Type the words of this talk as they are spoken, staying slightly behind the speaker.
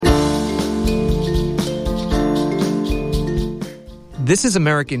This is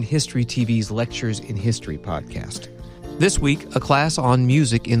American History TV's Lectures in History podcast. This week, a class on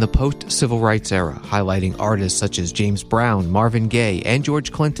music in the post-civil rights era, highlighting artists such as James Brown, Marvin Gaye, and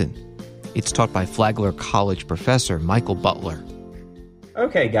George Clinton. It's taught by Flagler College professor Michael Butler.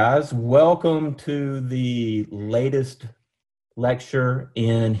 Okay, guys, welcome to the latest lecture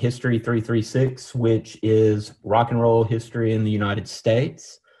in History 336, which is rock and roll history in the United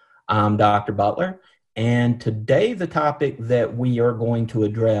States. I'm Dr. Butler. And today the topic that we are going to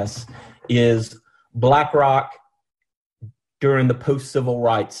address is Black rock during the post-civil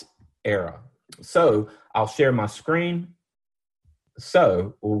rights era. So I'll share my screen.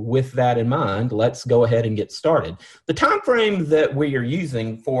 So with that in mind, let's go ahead and get started. The time frame that we are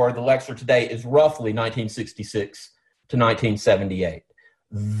using for the lecture today is roughly 1966 to 1978.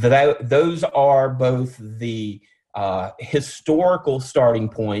 Those are both the historical starting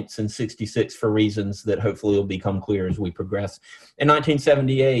points in 66 for reasons that hopefully will become clear as we progress. And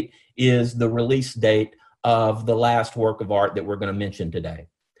 1978 is the release date of the last work of art that we're going to mention today.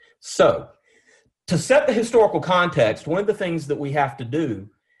 So, to set the historical context, one of the things that we have to do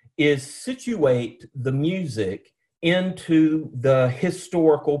is situate the music into the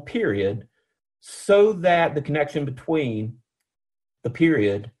historical period so that the connection between the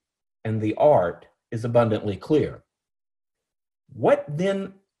period and the art is abundantly clear. What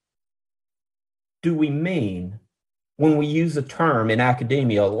then do we mean when we use a term in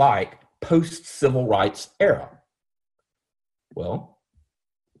academia like post-civil rights era? Well,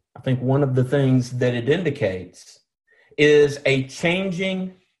 I think one of the things that it indicates is a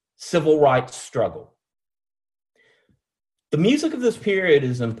changing civil rights struggle. The music of this period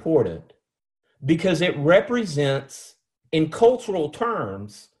is important because it represents, in cultural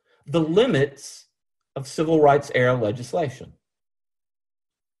terms, the limits of civil rights era legislation.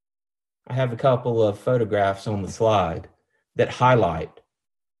 I have a couple of photographs on the slide that highlight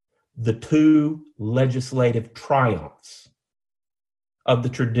the two legislative triumphs of the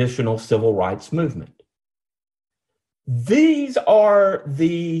traditional civil rights movement. These are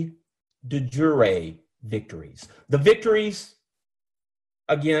the de jure victories, the victories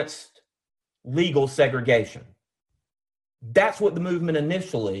against legal segregation. That's what the movement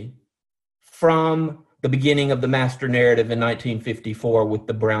initially, from the beginning of the master narrative in 1954 with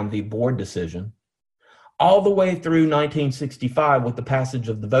the Brown v. Board decision, all the way through 1965 with the passage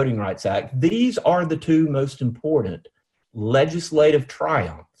of the Voting Rights Act, these are the two most important legislative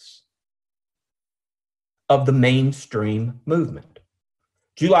triumphs of the mainstream movement.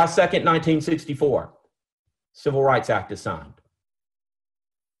 July 2nd, 1964, Civil Rights Act is signed.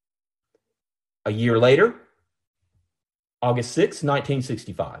 A year later, August 6,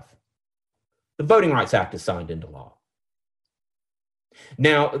 1965, the Voting Rights Act is signed into law.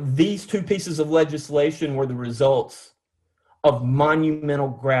 Now, these two pieces of legislation were the results of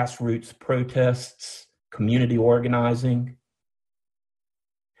monumental grassroots protests, community organizing,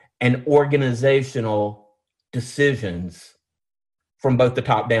 and organizational decisions from both the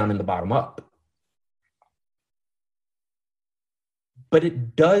top down and the bottom up. But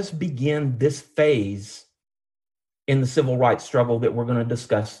it does begin this phase in the civil rights struggle that we're going to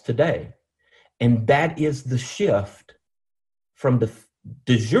discuss today. And that is the shift from the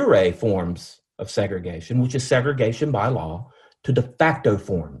de jure forms of segregation, which is segregation by law, to de facto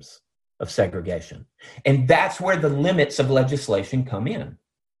forms of segregation. And that's where the limits of legislation come in.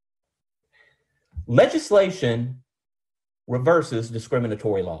 Legislation reverses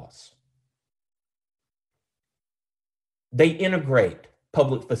discriminatory laws. They integrate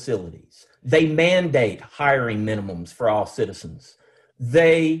public facilities. They mandate hiring minimums for all citizens.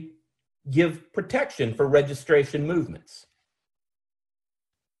 They give protection for registration movements.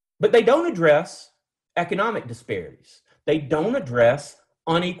 But they don't address economic disparities. They don't address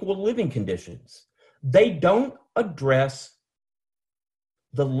unequal living conditions. They don't address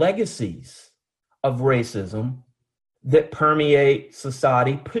the legacies of racism that permeate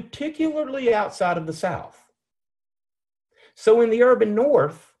society, particularly outside of the South. So in the urban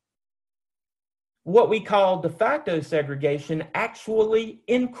North, what we call de facto segregation actually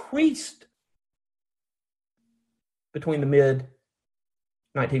increased between the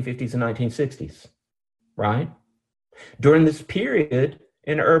mid-1950s and 1960s, right? During this period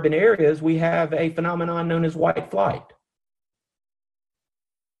in urban areas, we have a phenomenon known as white flight,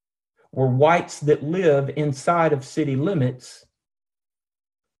 where whites that live inside of city limits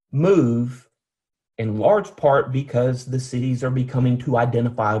move in large part because the cities are becoming too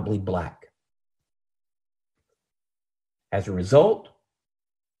identifiably Black. As a result,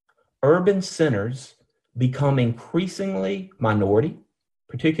 urban centers become increasingly minority,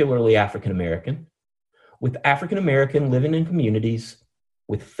 particularly African American, with African American living in communities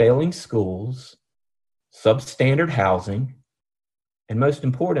with failing schools, substandard housing, and most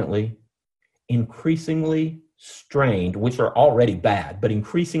importantly, increasingly strained, which are already bad, but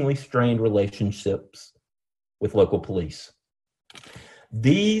increasingly strained relationships with local police.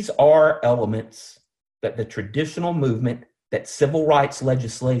 These are elements that the traditional movement, that civil rights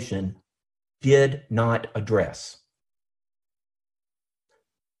legislation did not address.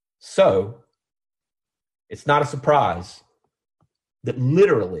 So, it's not a surprise that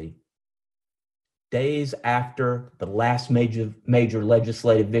literally days after the last major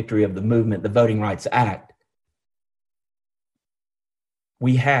legislative victory of the movement, the Voting Rights Act,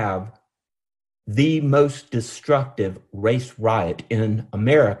 we have the most destructive race riot in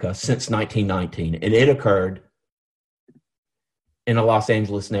America since 1919. And it occurred in a Los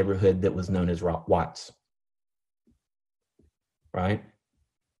Angeles neighborhood that was known as Watts. Right?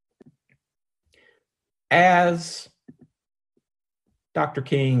 As Dr.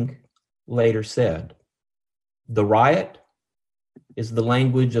 King later said, the riot is the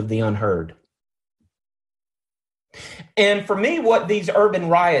language of the unheard. And for me, what these urban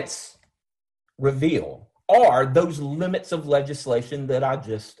riots reveal are those limits of legislation that I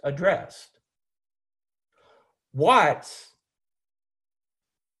just addressed. Watts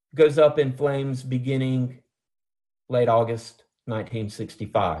goes up in flames beginning late August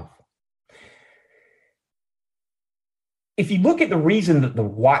 1965. If you look at the reason that the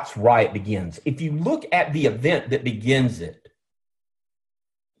Watts riot begins, if you look at the event that begins it,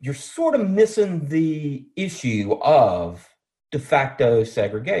 you're sort of missing the issue of de facto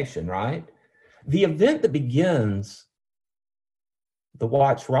segregation, right? The event that begins the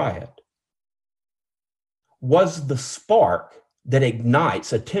Watts riot was the spark that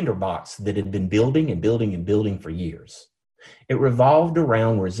ignites a tinderbox that had been building and building and building for years. It revolved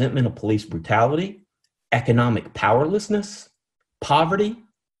around resentment of police brutality, economic powerlessness, poverty,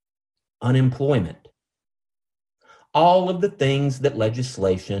 unemployment. All of the things that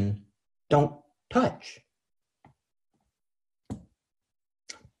legislation don't touch.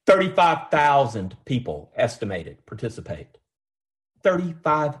 35,000 people estimated participate.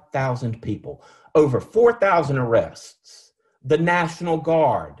 35,000 people. Over 4,000 arrests. The National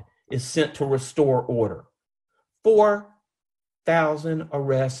Guard is sent to restore order. 4,000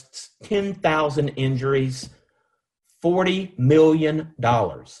 arrests, 10,000 injuries, $40 million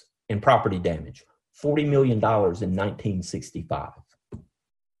in property damage. $40 million in 1965.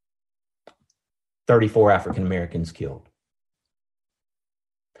 34 African Americans killed.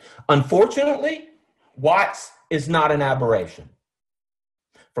 Unfortunately, Watts is not an aberration.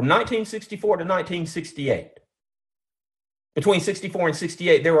 From 1964 to 1968, between 64 and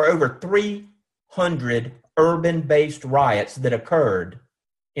 68, there were over 300 urban-based riots that occurred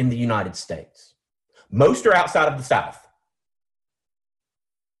in the United States. Most are outside of the South.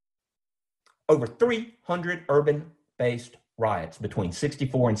 Over 300 urban-based riots between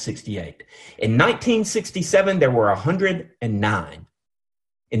 64 and 68. In 1967, there were 109.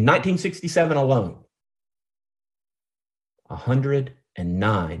 In 1967 alone,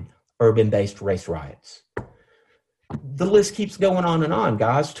 109 urban-based race riots. The list keeps going on,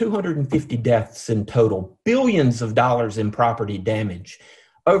 guys. 250 deaths in total, billions of dollars in property damage,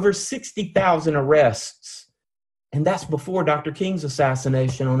 over 60,000 arrests. And that's before Dr. King's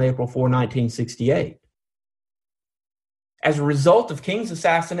assassination on April 4, 1968. As a result of King's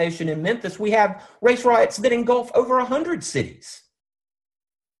assassination in Memphis, we have race riots that engulf over 100 cities.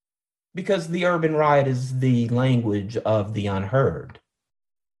 Because the urban riot is the language of the unheard.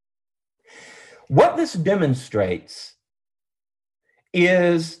 What this demonstrates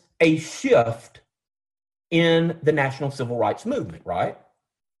is a shift in the national civil rights movement, right?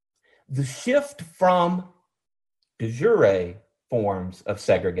 The shift from de jure forms of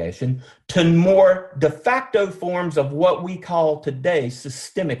segregation to more de facto forms of what we call today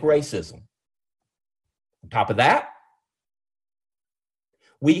systemic racism. On top of that,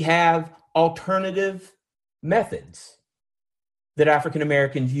 we have alternative methods that African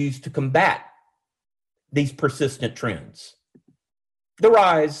Americans use to combat these persistent trends. The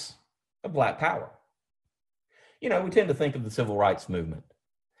rise of Black power. You know, we tend to think of the civil rights movement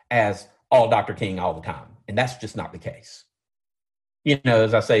as all Dr. King all the time, and that's just not the case. You know,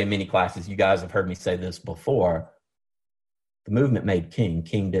 as I say in many classes, you guys have heard me say this before, the movement made King,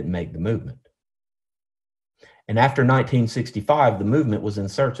 King didn't make the movement. And after 1965, the movement was in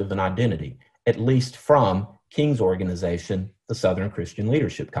search of an identity, at least from King's organization, the Southern Christian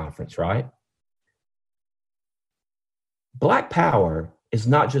Leadership Conference, right? Black power is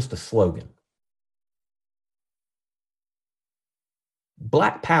not just a slogan.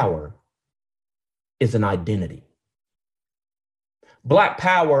 Black power is an identity. Black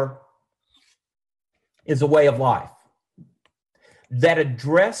power is a way of life that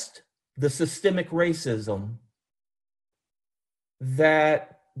addressed the systemic racism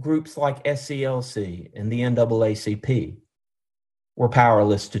that groups like SCLC and the NAACP were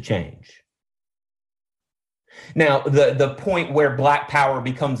powerless to change. Now, the point where Black power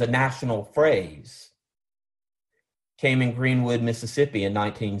becomes a national phrase came in Greenwood, Mississippi in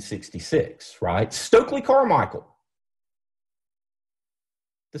 1966, right? Stokely Carmichael,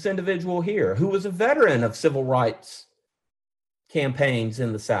 this individual here, who was a veteran of civil rights campaigns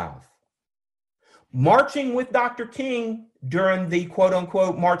in the South, marching with Dr. King during the quote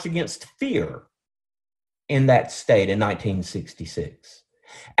unquote March Against Fear in that state in 1966.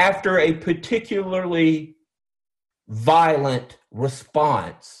 After a particularly violent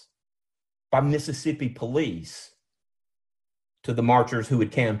response by Mississippi police to the marchers who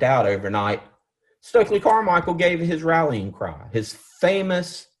had camped out overnight, Stokely Carmichael gave his rallying cry, his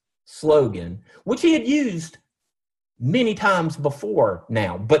famous slogan, which he had used many times before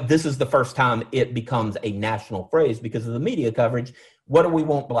now, but this is the first time it becomes a national phrase because of the media coverage. What do we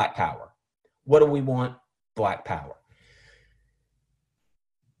want? Black power. What do we want? Black power.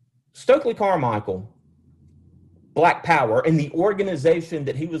 Stokely Carmichael, Black Power, and the organization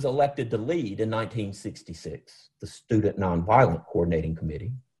that he was elected to lead in 1966, the Student Nonviolent Coordinating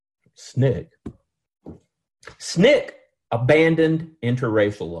Committee, SNCC. SNCC abandoned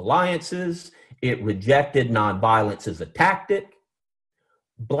interracial alliances. It rejected nonviolence as a tactic.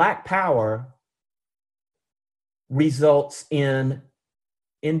 Black power results in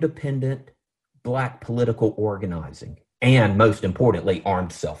independent Black political organizing and, most importantly,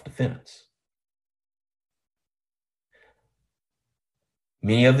 armed self-defense.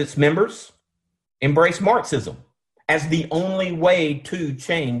 Many of its members embrace Marxism as the only way to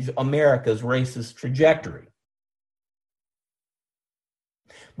change America's racist trajectory.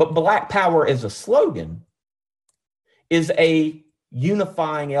 But Black power as a slogan is a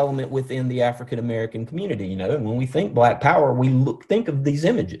unifying element within the African American community. You know, and when we think Black power, we think of these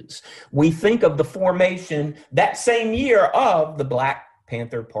images. We think of the formation that same year of the Black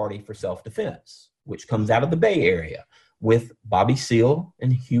Panther Party for Self-Defense, which comes out of the Bay Area with Bobby Seale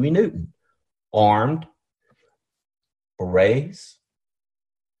and Huey Newton, armed, berets,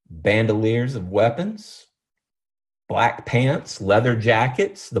 bandoliers of weapons, black pants, leather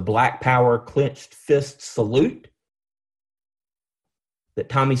jackets, the Black Power clenched fist salute that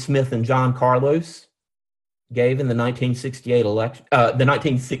Tommy Smith and John Carlos gave in the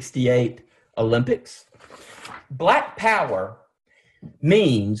 1968 Olympics. Black power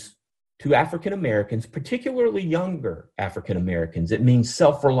means to African Americans, particularly younger African Americans, it means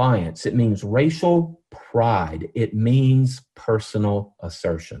self-reliance, it means racial pride, it means personal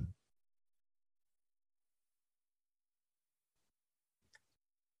assertion.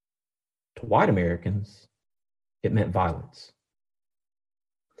 To white Americans, it meant violence.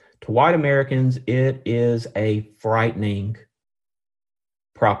 To white Americans, it is a frightening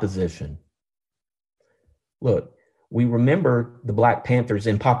proposition. Look, we remember the Black Panthers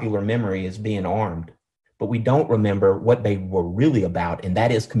in popular memory as being armed, but we don't remember what they were really about, and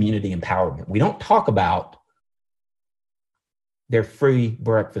that is community empowerment. We don't talk about their free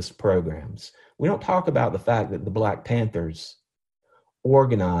breakfast programs. We don't talk about the fact that the Black Panthers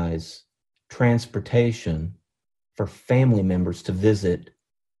organize transportation for family members to visit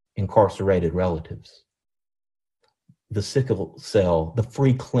incarcerated relatives. The sickle cell, the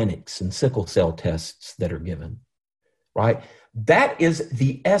free clinics and sickle cell tests that are given, right? That is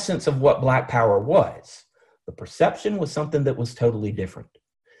the essence of what Black power was. The perception was something that was totally different.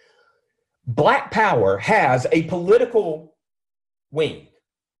 Black power has a political wing.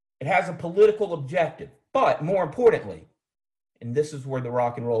 It has a political objective, but more importantly, and this is where the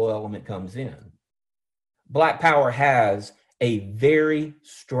rock and roll element comes in, Black power has a very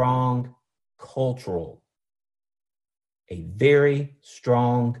strong cultural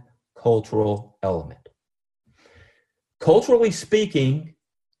element. Culturally speaking,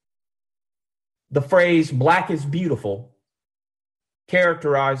 the phrase Black is beautiful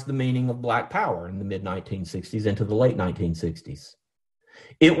characterized the meaning of Black power in the mid-1960s into the late 1960s.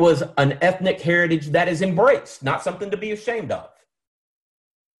 It was an ethnic heritage that is embraced, not something to be ashamed of.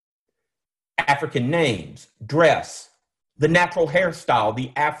 African names, dress, the natural hairstyle,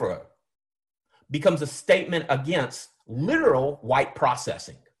 the afro, becomes a statement against literal white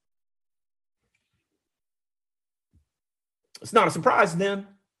processing. It's not a surprise then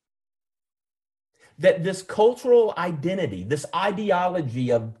that this cultural identity, this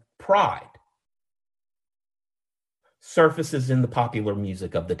ideology of pride, surfaces in the popular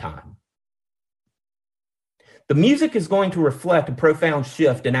music of the time. The music is going to reflect a profound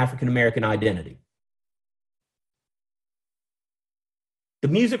shift in African American identity. The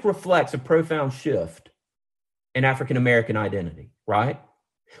music reflects a profound shift in African American identity, right?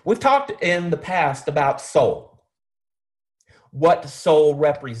 We've talked in the past about soul, what soul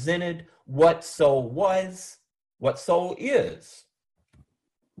represented, what soul was, what soul is.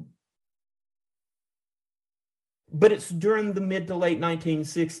 But it's during the mid to late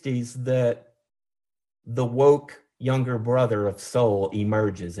 1960s that the woke younger brother of soul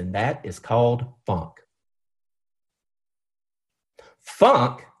emerges, and that is called funk.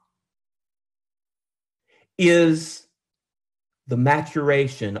 Funk is the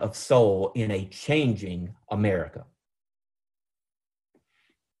maturation of soul in a changing America.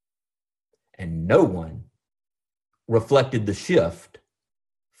 And no one reflected the shift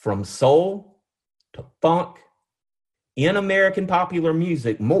from soul to funk in American popular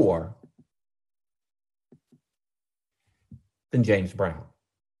music more than James Brown.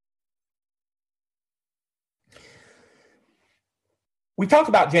 We talked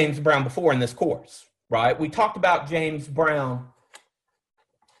about James Brown before in this course, right? We talked about James Brown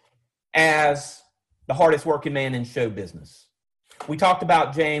as the hardest working man in show business. We talked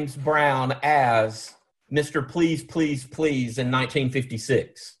about James Brown as Mr. Please, Please, Please in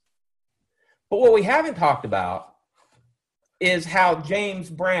 1956. But what we haven't talked about is how James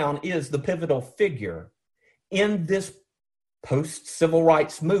Brown is the pivotal figure in this post-civil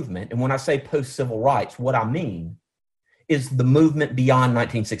rights movement. And when I say post-civil rights, what I mean is the movement beyond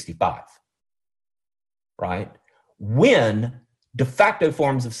 1965, right? When de facto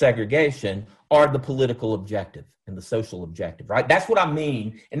forms of segregation are the political objective and the social objective, right? That's what I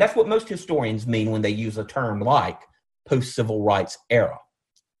mean. And that's what most historians mean when they use a term like post-civil rights era.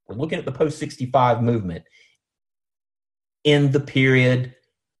 We're looking at the post-65 movement in the period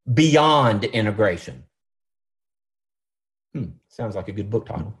beyond integration. Sounds like a good book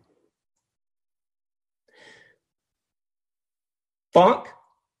title. Funk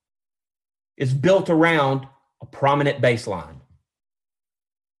is built around a prominent bass line,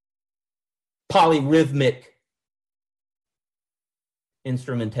 polyrhythmic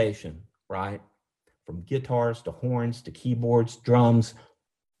instrumentation, right? From guitars to horns to keyboards, drums,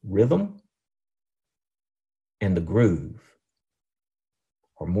 rhythm and the groove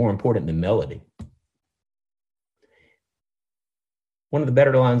are more important than melody. One of the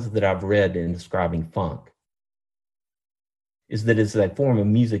better lines that I've read in describing funk is that it's a form of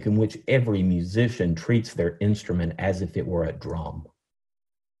music in which every musician treats their instrument as if it were a drum.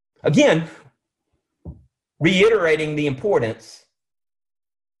 Again, reiterating the importance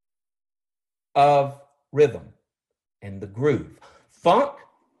of rhythm and the groove. Funk,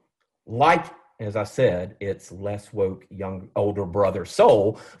 like, as I said, it's less woke, older brother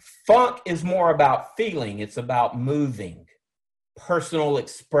soul. Funk is more about feeling. It's about moving, personal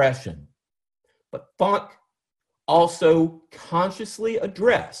expression. But funk also consciously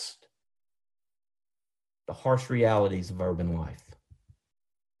addressed the harsh realities of urban life.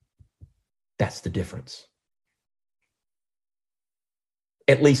 That's the difference.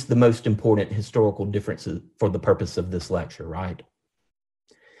 At least the most important historical differences for the purpose of this lecture, right?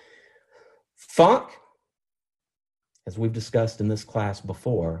 Funk, as we've discussed in this class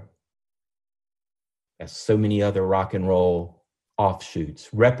before, as so many other rock and roll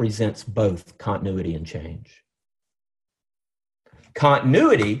offshoots, represents both continuity and change.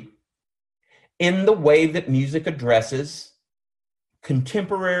 Continuity in the way that music addresses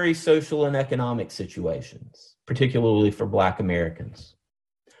contemporary social and economic situations, particularly for Black Americans,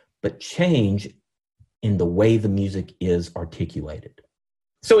 but change in the way the music is articulated.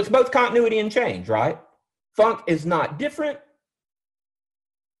 So it's both continuity and change, right? Funk is not different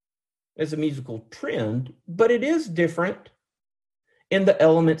as a musical trend, but it is different in the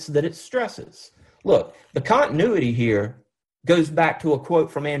elements that it stresses. Look, the continuity here goes back to a quote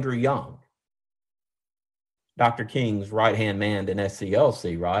from Andrew Young, Dr. King's right-hand man in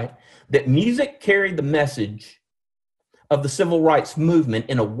SCLC, right? That music carried the message of the civil rights movement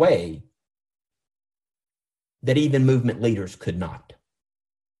in a way that even movement leaders could not.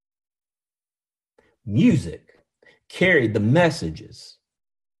 Music carried the messages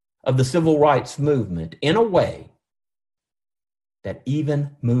of the civil rights movement in a way that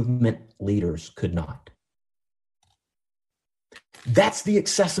even movement leaders could not. That's the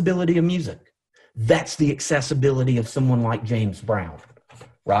accessibility of music. That's the accessibility of someone like James Brown,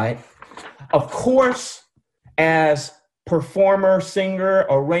 right? Of course, as performer, singer,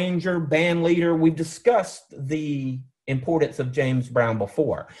 arranger, band leader, we've discussed the importance of James Brown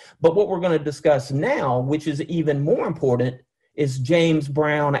before. But what we're going to discuss now, which is even more important, is James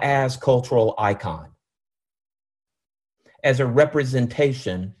Brown as cultural icon. as a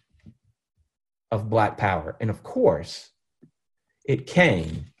representation of Black power. And of course, it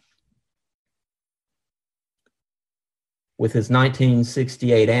came with his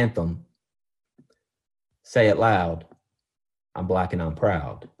 1968 anthem, Say It Loud, I'm Black and I'm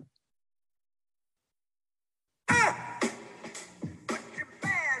Proud.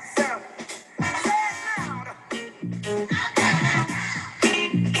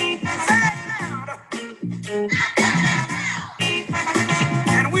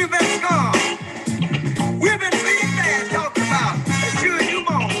 And we've been scorned. We've been beaten and talked about as sure as you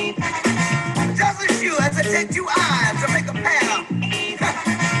born. Just as sure as it takes 2 eyes to make a pair.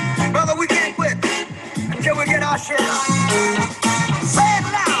 Brother, we can't quit until we get our share. Say it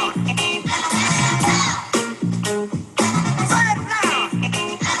loud. Say it loud.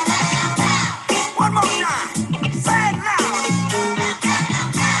 One more time. Say it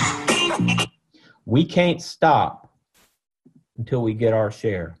loud. We can't stop until we get our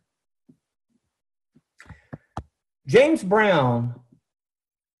share. James Brown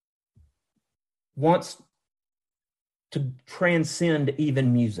wants to transcend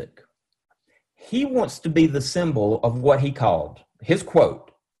even music. He wants to be the symbol of what he called, his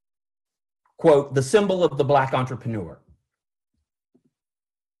quote, the symbol of the Black entrepreneur.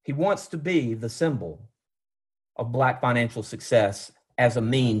 He wants to be the symbol of Black financial success as a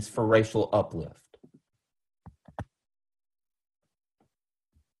means for racial uplift.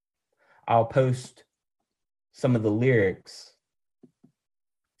 I'll post some of the lyrics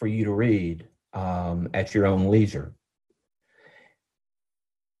for you to read at your own leisure.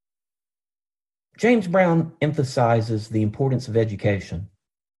 James Brown emphasizes the importance of education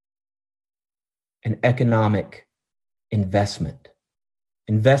and economic investment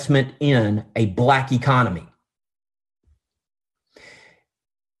in a Black economy.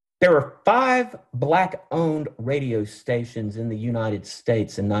 There were 5 Black-owned radio stations in the United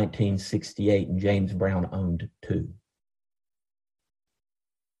States in 1968, and James Brown owned 2.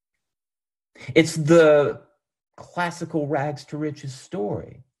 It's the classical rags to riches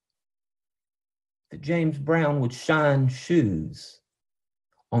story that James Brown would shine shoes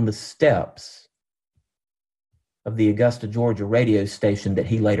on the steps of the Augusta, Georgia radio station that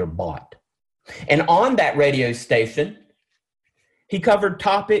he later bought. And on that radio station, he covered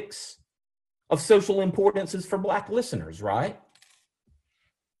topics of social importances for Black listeners, right?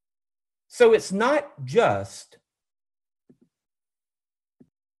 So it's not just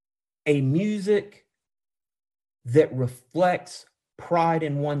a music that reflects pride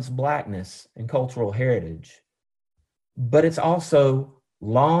in one's Blackness and cultural heritage, but it's also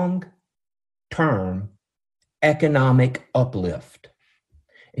long-term economic uplift.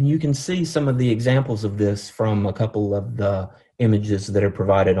 And you can see some of the examples of this from a couple of the images that are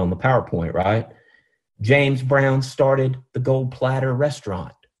provided on the PowerPoint, right? James Brown started the Gold Platter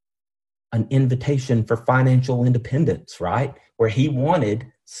restaurant, an invitation for financial independence, right? Where he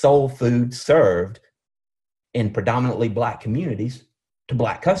wanted soul food served in predominantly Black communities to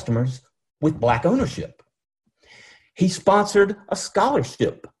Black customers with Black ownership. He sponsored a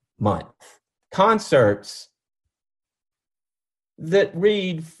scholarship month, concerts that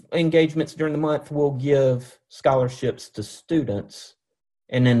read engagements during the month will give scholarships to students.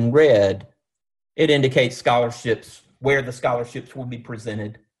 And in red, it indicates scholarships, where the scholarships will be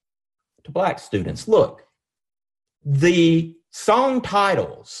presented to Black students. Look, the song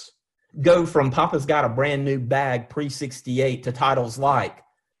titles go from Papa's Got a Brand New Bag pre-68 to titles like,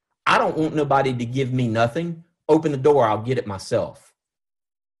 I don't want nobody to give me nothing. Open the door, I'll get it myself.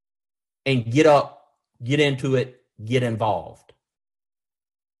 And get up, get into it, get involved.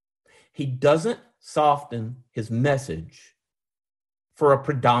 He doesn't soften his message for a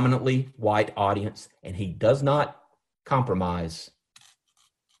predominantly white audience, and he does not compromise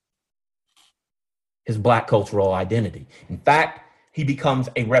his Black cultural identity. In fact, he becomes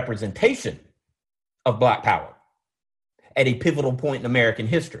a representation of Black power at a pivotal point in American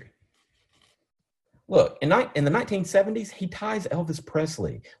history. Look, in the 1970s, he ties Elvis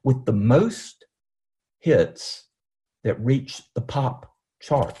Presley with the most hits that reached the pop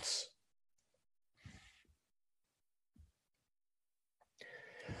charts.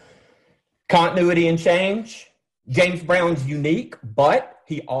 Continuity and change. James Brown's unique, but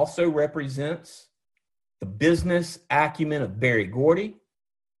he also represents the business acumen of Berry Gordy,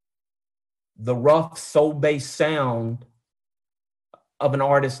 the rough soul-based sound of an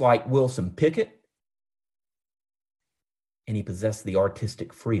artist like Wilson Pickett, and he possessed the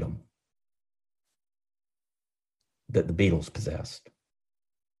artistic freedom that the Beatles possessed.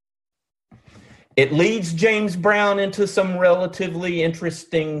 It leads James Brown into some relatively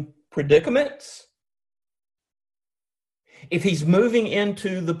interesting predicaments. if he's moving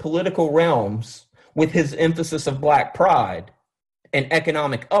into the political realms with his emphasis of Black pride and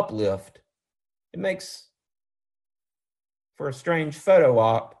economic uplift, it makes for a strange photo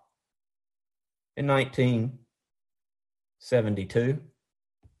op in 1972.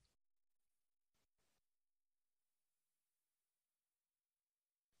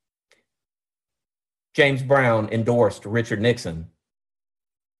 James Brown endorsed Richard Nixon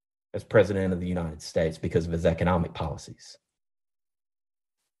as president of the United States because of his economic policies.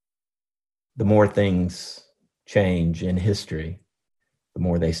 The more things change in history, the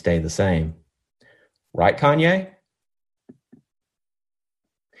more they stay the same. Right, Kanye?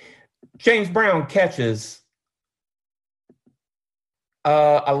 James Brown catches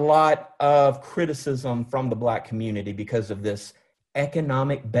a lot of criticism from the Black community because of this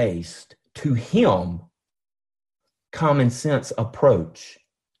economic-based, to him, common sense approach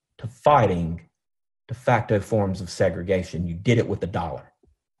to fighting de facto forms of segregation. You did it with the dollar.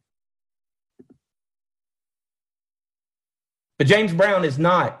 But James Brown is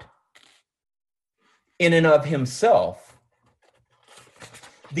not, in and of himself,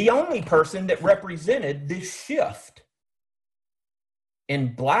 the only person that represented this shift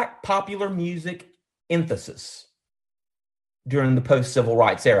in Black popular music emphasis during the post-civil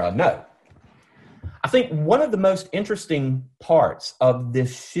rights era. No. I think one of the most interesting parts of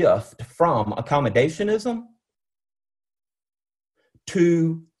this shift from accommodationism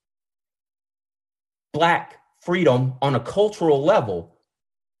to Black freedom on a cultural level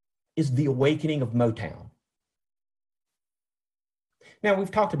is the awakening of Motown. Now,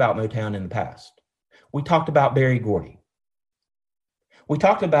 we've talked about Motown in the past. We talked about Berry Gordy. We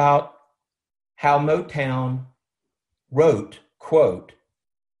talked about how Motown wrote, quote,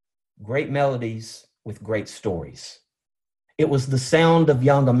 great melodies with great stories. It was the sound of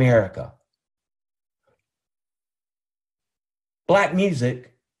young America. Black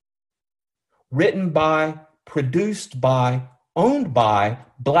music written by, produced by, owned by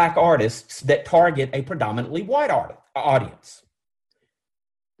Black artists that target a predominantly white audience.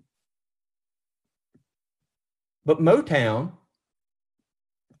 But Motown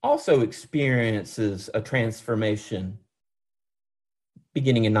also experiences a transformation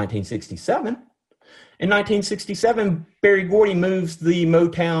beginning in 1967. In 1967, Berry Gordy moves the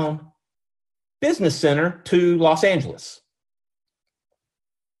Motown Business Center to Los Angeles.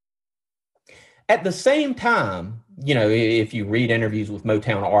 At the same time, you know, if you read interviews with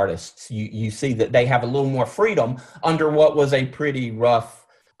Motown artists, you see that they have a little more freedom under what was a pretty rough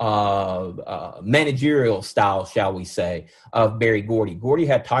managerial style, shall we say, of Berry Gordy. Gordy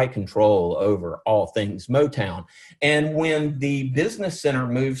had tight control over all things Motown. And when the Business Center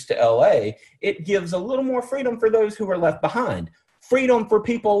moves to LA, it gives a little more freedom for those who are left behind. Freedom for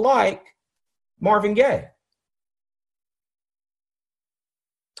people like Marvin Gaye.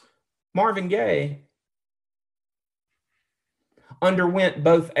 Marvin Gaye underwent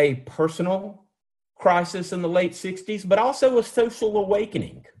both a personal crisis in the late 60s, but also a social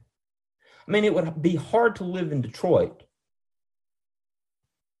awakening. I mean, it would be hard to live in Detroit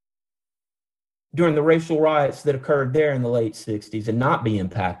during the racial riots that occurred there in the late 60s and not be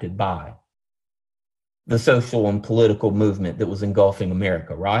impacted by the social and political movement that was engulfing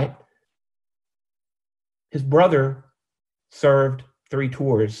America, right? His brother served 3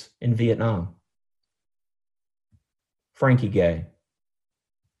 tours in Vietnam. Frankie Gaye.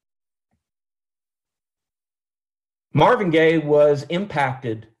 Marvin Gaye was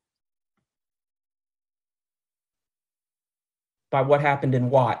impacted by what happened in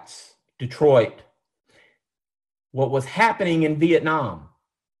Watts, Detroit, what was happening in Vietnam,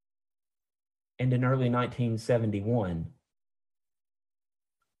 and in early 1971,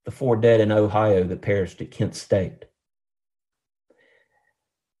 the 4 dead in Ohio that perished at Kent State.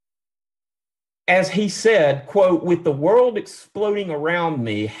 As he said, quote, with the world exploding around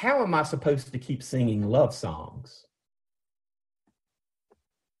me, how am I supposed to keep singing love songs?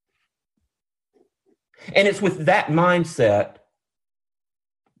 And it's with that mindset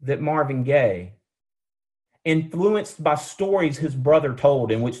that Marvin Gaye, influenced by stories his brother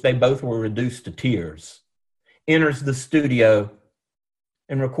told in which they both were reduced to tears, enters the studio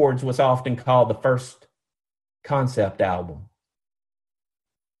and records what's often called the first concept album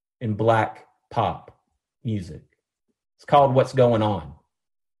in Black pop music. It's called What's Going On.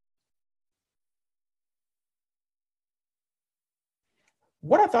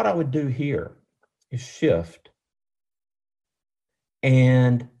 What I thought I would do here is shift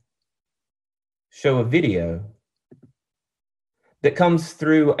and show a video that comes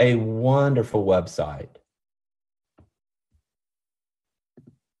through a wonderful website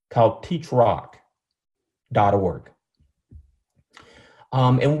called teachrock.org.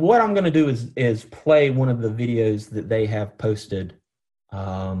 And what I'm going to do is play one of the videos that they have posted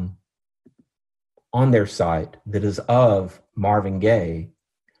on their site that is of Marvin Gaye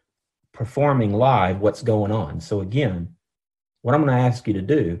performing live What's Going On. So again, what I'm going to ask you to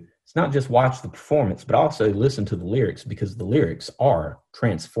do is not just watch the performance, but also listen to the lyrics, because the lyrics are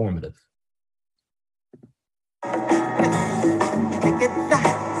transformative. Picket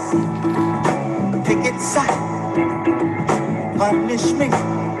lines, picket signs, punish me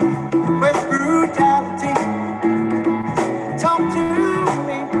with brutality. Talk to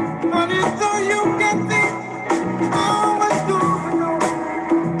me, honey, so you can think, oh, what's going on?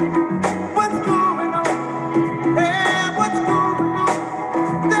 What's going on? Hey, what's going on?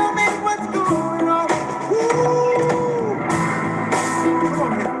 Tell me what's going on. Woo! Come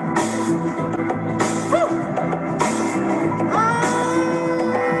on here. Woo!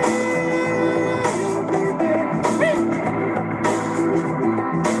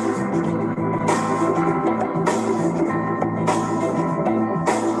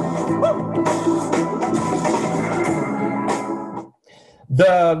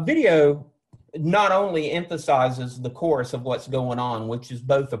 The video not only emphasizes the chorus of What's Going On, which is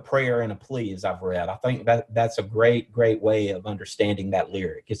both a prayer and a plea, as I've read. I think that's a great way of understanding that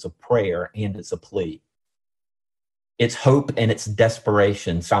lyric. It's a prayer and it's a plea. It's hope and it's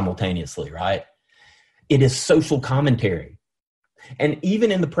desperation simultaneously, right? It is social commentary. And even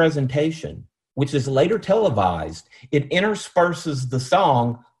in the presentation, which is later televised, it intersperses the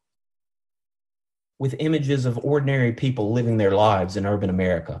song with images of ordinary people living their lives in urban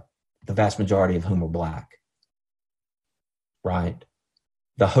America, the vast majority of whom are Black, right?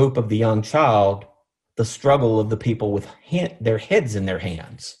 The hope of the young child, the struggle of the people with their heads in their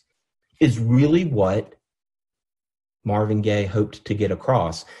hands is really what Marvin Gaye hoped to get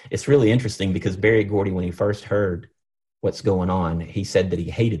across. It's really interesting because Berry Gordy, when he first heard What's Going On, he said that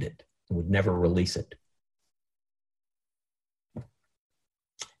he hated it and would never release it.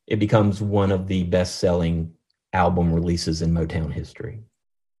 It becomes one of the best-selling album releases in Motown history.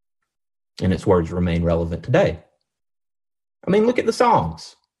 And its words remain relevant today. I mean, look at the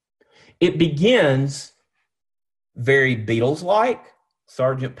songs. It begins very Beatles-like,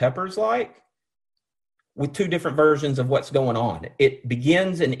 Sgt. Pepper's-like, with two different versions of What's Going On. It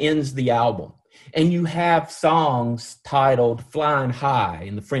begins and ends the album. And you have songs titled Flying High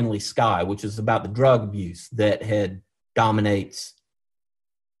in the Friendly Sky, which is about the drug abuse that dominates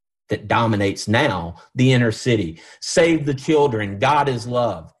now the inner city. Save the Children, God is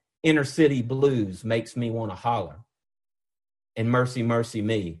Love, Inner City Blues, Makes Me Want to Holler, and Mercy, Mercy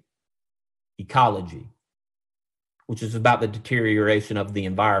Me, Ecology, which is about the deterioration of the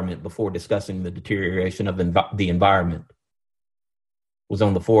environment before discussing the deterioration of the environment was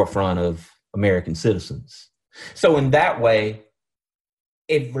on the forefront of American citizens. So in that way,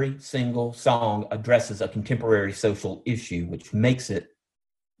 every single song addresses a contemporary social issue, which makes it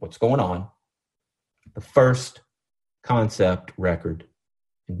What's Going On the first concept record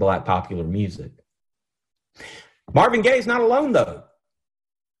in Black popular music. Marvin Gaye is not alone, though.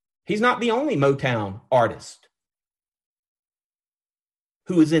 He's not the only Motown artist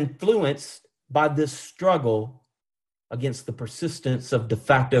who is influenced by this struggle against the persistence of de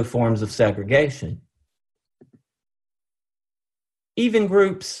facto forms of segregation. Even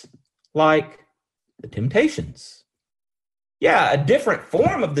groups like the Temptations. Yeah, a different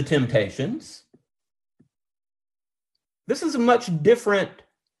form of the Temptations. This is a much different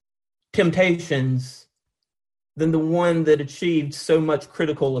Temptations than the one that achieved so much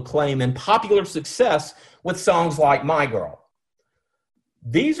critical acclaim and popular success with songs like My Girl.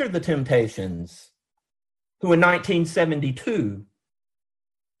 These are the Temptations who in 1972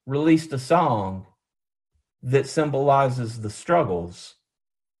 released a song that symbolizes the struggles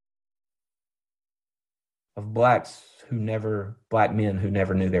of black men who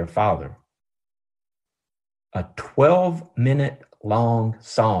never knew their father. A 12-minute long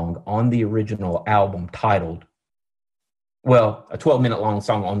song on the original album titled, well, a 12-minute long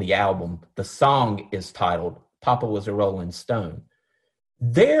song on the album. The song is titled Papa Was a Rolling Stone.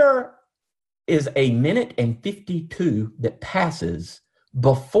 There is a minute and 52 that passes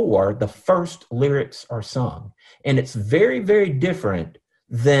before the first lyrics are sung. And it's very, very different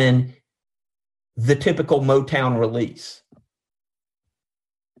than the typical Motown release.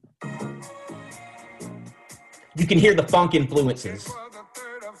 You can hear the funk influences.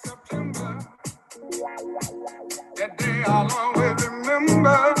 That day I'll always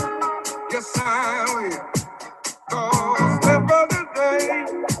remember. Yes, I will. 'Cause that was the day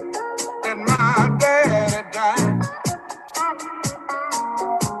that my daddy died.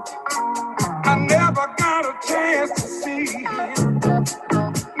 I never got a chance to see him.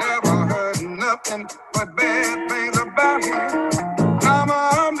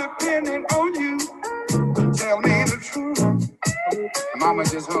 Mama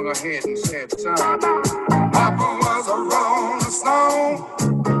just hung her head and said, son, Papa was a rolling stone.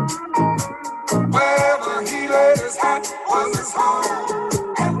 Wherever he laid his hat was his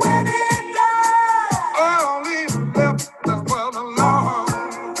home. And when he died, all he left this world alone.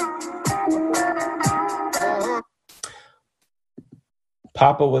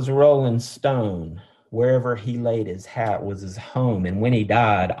 Papa was a rolling stone. Wherever he laid his hat was his home. And when he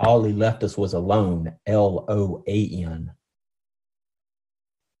died, all he left us was alone. Loan.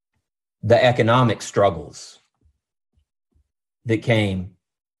 The economic struggles that came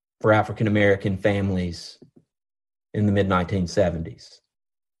for African American families in the mid-1970s.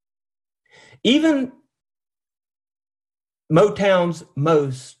 Even Motown's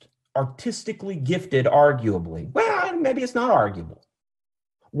most artistically gifted, arguably, well, maybe it's not arguable,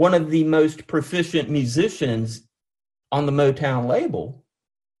 one of the most proficient musicians on the Motown label,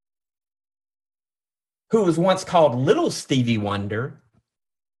 who was once called Little Stevie Wonder,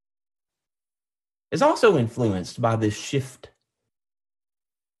 is also influenced by this shift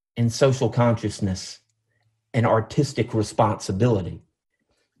in social consciousness and artistic responsibility.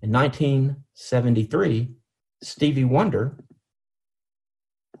 In 1973, Stevie Wonder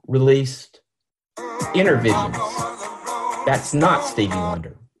released Inner Visions. That's not Stevie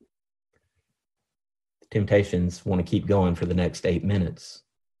Wonder. The Temptations want to keep going for the next 8 minutes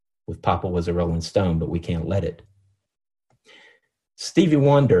with Papa Was a Rolling Stone, but we can't let it. Stevie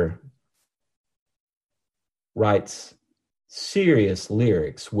Wonder writes serious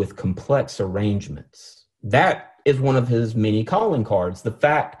lyrics with complex arrangements. That is one of his many calling cards. The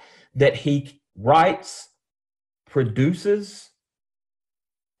fact that he writes, produces,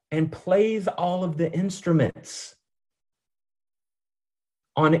 and plays all of the instruments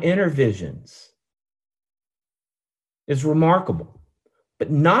on Inner Visions is remarkable,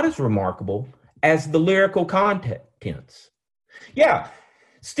 but not as remarkable as the lyrical contents. Yeah,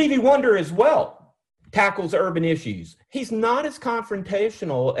 Stevie Wonder as well tackles urban issues. He's not as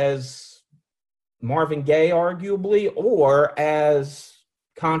confrontational as Marvin Gaye, arguably, or as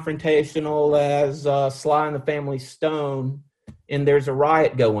confrontational as Sly and the Family Stone in There's a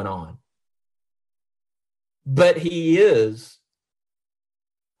Riot Going On. But he is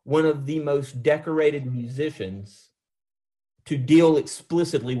one of the most decorated musicians to deal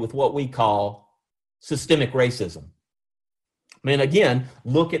explicitly with what we call systemic racism. I mean, again,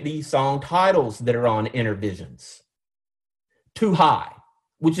 look at these song titles that are on Inner Visions. Too High,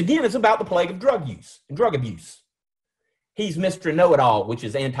 which again is about the plague of drug use and drug abuse. He's Mr. Know-It-All, which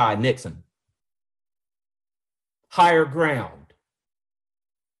is anti-Nixon. Higher Ground.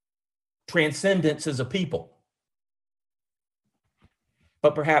 Transcendence as a people.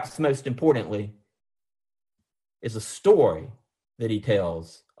 But perhaps most importantly is a story that he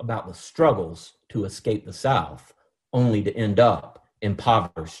tells about the struggles to escape the South, only to end up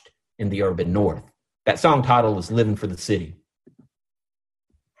impoverished in the urban North. That song title is Living for the City.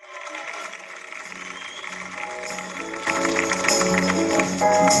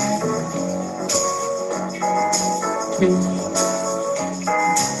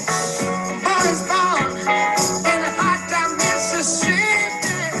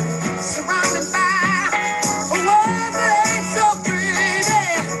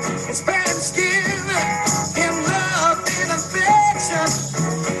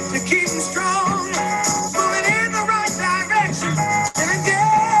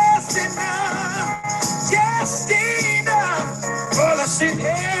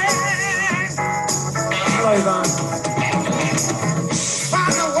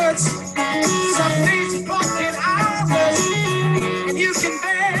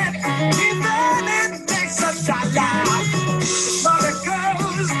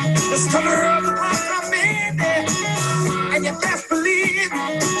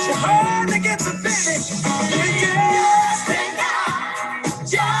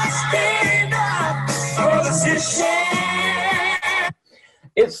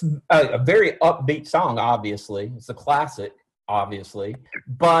 It's a very upbeat song, obviously. It's a classic, obviously.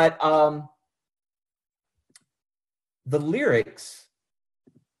 But the lyrics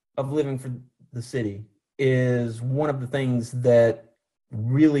of Living for the City is one of the things that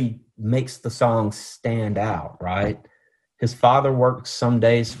really makes the song stand out, right? His father works some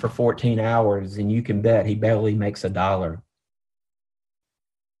days for 14 hours, and you can bet he barely makes $1.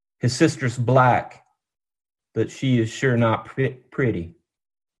 His sister's black, but she is sure not pretty.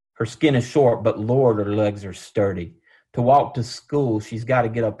 Her skin is short, but Lord, her legs are sturdy. To walk to school, she's got to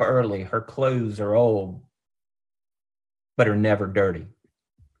get up early. Her clothes are old, but are never dirty.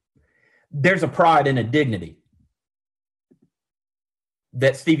 There's a pride and a dignity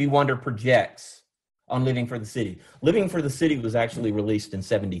that Stevie Wonder projects on Living for the City. Living for the City was actually released in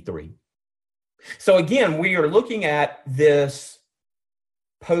 73. So again, we are looking at this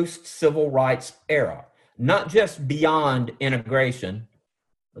post-civil rights era, not just Beyond Integration,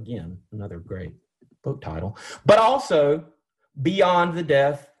 again, another great book title, but also Beyond the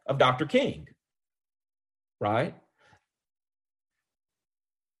Death of Dr. King, right?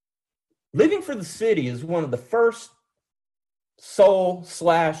 Living for the City is one of the first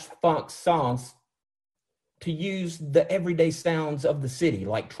soul/funk songs to use the everyday sounds of the city,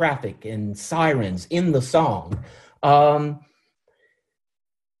 like traffic and sirens in the song. The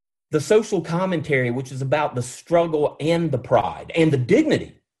social commentary, which is about the struggle and the pride and the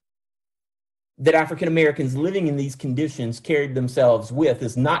dignity that African Americans living in these conditions carried themselves with,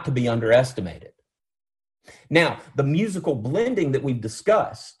 is not to be underestimated. Now, the musical blending that we've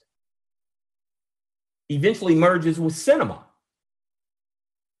discussed eventually merges with cinema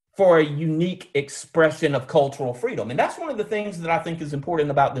for a unique expression of cultural freedom. And that's one of the things that I think is important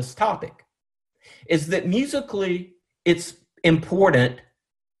about this topic, is that musically it's important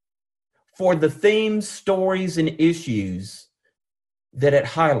for the themes, stories, and issues that it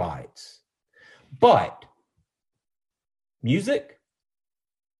highlights. But music,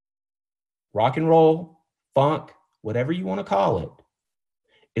 rock and roll, funk, whatever you want to call it,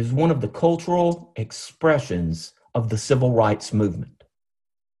 is one of the cultural expressions of the civil rights movement.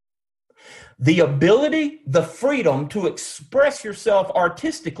 The ability, the freedom to express yourself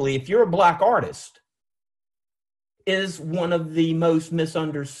artistically, if you're a Black artist, is one of the most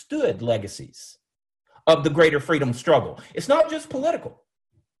misunderstood legacies of the greater freedom struggle. It's not just political.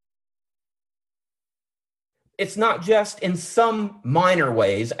 It's not just in some minor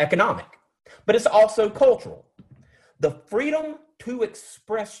ways economic, but it's also cultural. The freedom to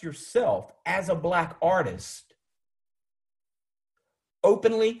express yourself as a Black artist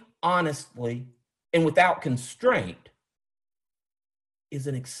openly, honestly, and without constraint is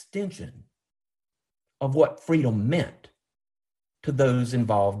an extension of what freedom meant to those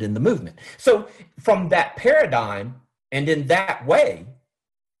involved in the movement. So from that paradigm, and in that way,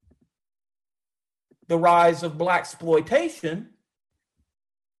 the rise of Blaxploitation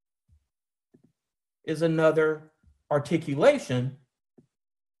is another articulation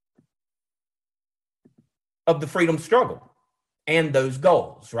of the freedom struggle and those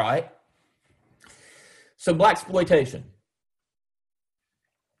goals, right? So Blaxploitation.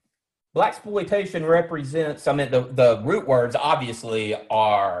 Blaxploitation represents, I mean, the root words obviously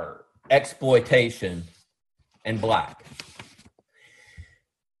are exploitation and Black.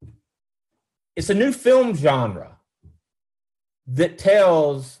 It's a new film genre that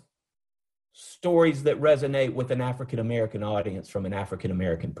tells stories that resonate with an African American audience from an African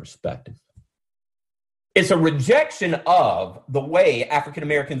American perspective. It's a rejection of the way African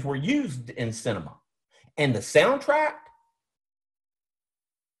Americans were used in cinema. And the soundtrack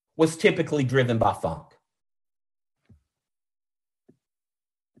was typically driven by funk.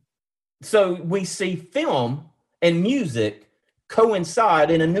 So we see film and music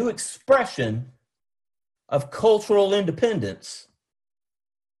coincide in a new expression of cultural independence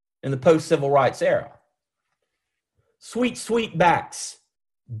in the post-civil rights era. Sweet Sweetback's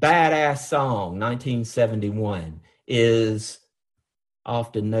Badass Song, 1971, is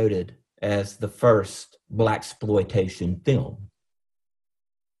often noted as the first Blaxploitation film.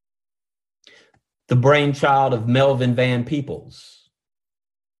 The brainchild of Melvin Van Peebles.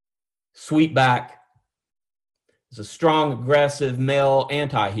 Sweetback is a strong, aggressive male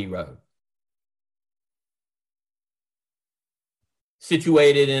anti-hero,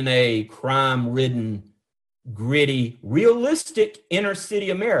 situated in a crime-ridden, gritty, realistic inner-city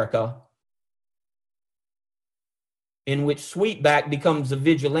America, in which Sweetback becomes a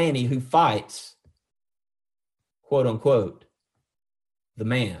vigilante who fights, quote unquote, the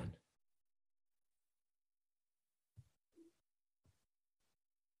man.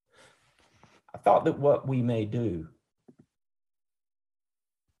 I thought that what we may do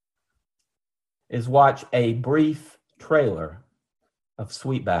is watch a brief trailer of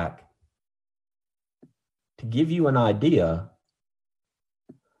Sweetback to give you an idea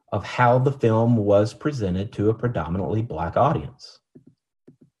of how the film was presented to a predominantly Black audience.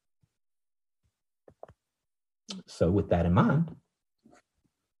 So with that in mind,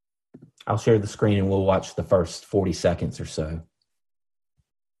 I'll share the screen and we'll watch the first 40 seconds or so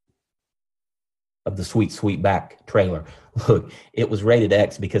of the Sweetback trailer. Look, it was rated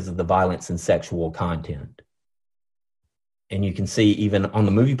X because of the violence and sexual content. And you can see even on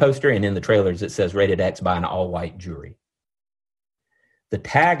the movie poster and in the trailers, it says rated X by an all-white jury. The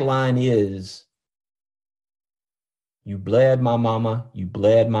tagline is, You bled my mama, you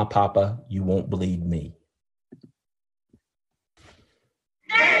bled my papa, you won't bleed me.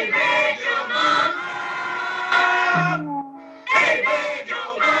 They bled your mama. They bled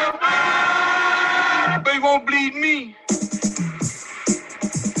your mama. But you won't bleed me.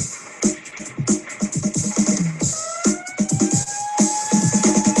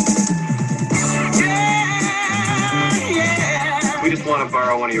 We just want to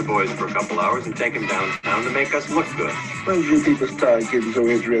borrow one of your boys for a couple hours and take him downtown to make us look good. When did you people start getting so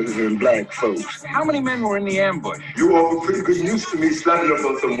interested in black folks? How many men were in the ambush? You all were pretty good used to me slapping up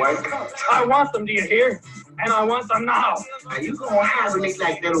on some white cops. I want them, do you hear? And I want them now. Now you gonna hibernate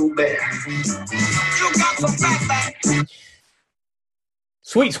like that old bear. You got some back.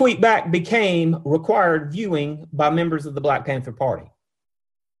 Sweet Sweetback became required viewing by members of the Black Panther Party.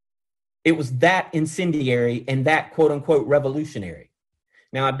 It was that incendiary and that quote unquote revolutionary.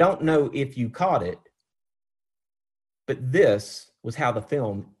 Now, I don't know if you caught it, but this was how the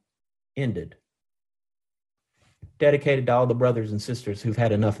film ended. Dedicated to all the brothers and sisters who've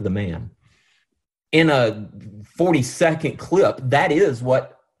had enough of the man. In a 40-second clip, that is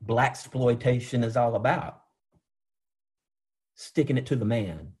what blaxploitation is all about. Sticking it to the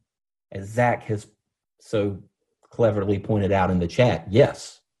man, as Zach has so cleverly pointed out in the chat.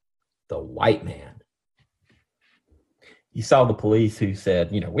 Yes, the white man. You saw the police who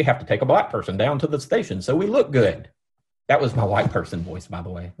said, we have to take a black person down to the station so we look good. That was my white person voice, by the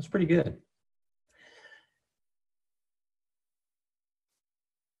way. It was pretty good.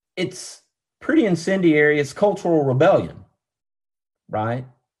 It's pretty incendiary. It's cultural rebellion, right?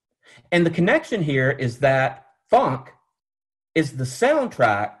 And the connection here is that funk is the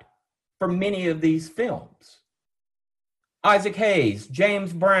soundtrack for many of these films. Isaac Hayes,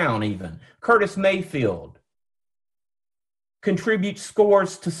 James Brown even, Curtis Mayfield contribute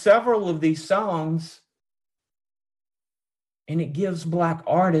scores to several of these songs, and it gives black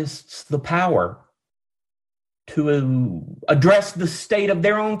artists the power to address the state of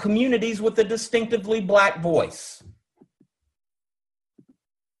their own communities with a distinctively black voice.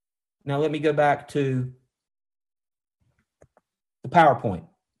 Now let me go back to the PowerPoint,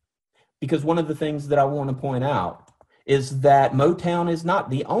 because one of the things that I want to point out is that Motown is not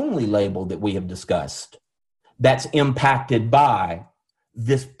the only label that we have discussed that's impacted by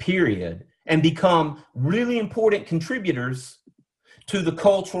this period and become really important contributors to the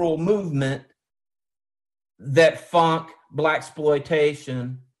cultural movement that funk,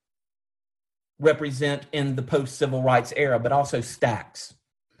 blaxploitation represent in the post-civil rights era, but also Stax.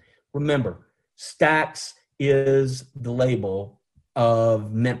 Remember, Stax is the label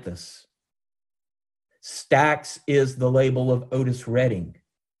of Memphis. Stax is the label of Otis Redding,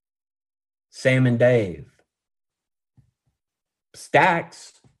 Sam and Dave.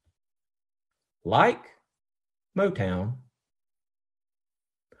 Stax, like Motown,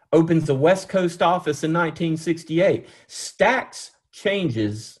 opens a West Coast office in 1968. Stax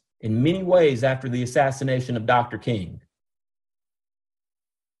changes in many ways after the assassination of Dr. King.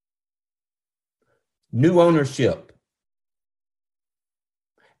 New ownership.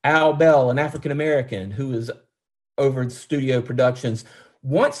 Al Bell, an African-American who is over studio productions,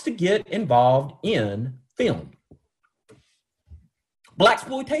 wants to get involved in film.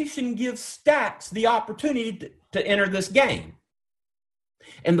 Blaxploitation gives Stax the opportunity to enter this game.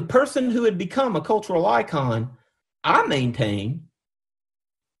 And the person who had become a cultural icon, I maintain,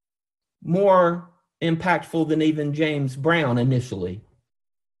 more impactful than even James Brown initially,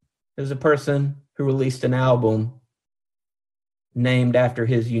 is a person who released an album named after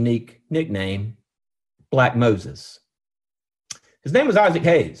his unique nickname, Black Moses. His name was Isaac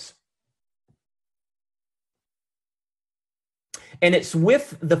Hayes. And it's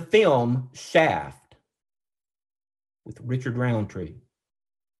with the film Shaft, with Richard Roundtree,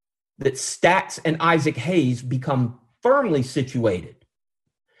 that Stax and Isaac Hayes become firmly situated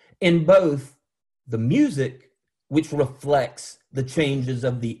in both the music, which reflects the changes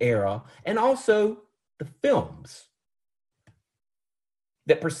of the era, and also the films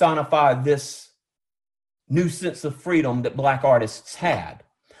that personify this new sense of freedom that black artists had.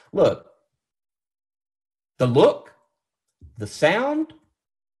 Look, the look, the sound,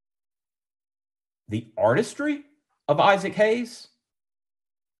 the artistry of Isaac Hayes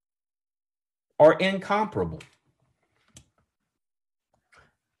are incomparable.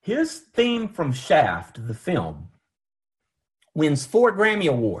 His theme from Shaft, the film, wins 4 Grammy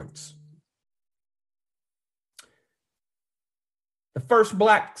Awards. The first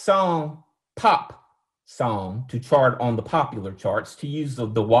black song, pop song, to chart on the popular charts, to use the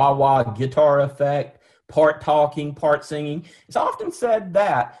wah-wah guitar effect, part talking, part singing. It's often said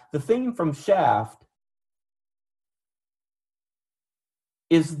that the theme from Shaft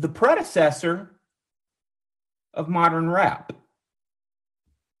is the predecessor of modern rap.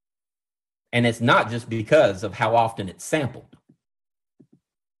 And it's not just because of how often it's sampled.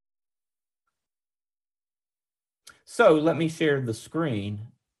 So let me share the screen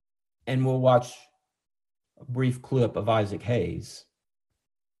and we'll watch a brief clip of Isaac Hayes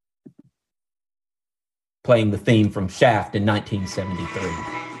playing the theme from Shaft in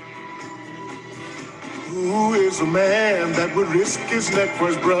 1973. Who is a man that would risk his neck for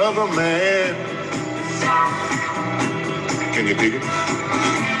his brother, man? Can you dig it?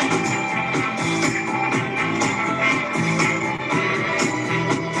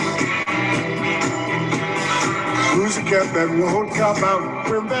 Who's the cat that won't come out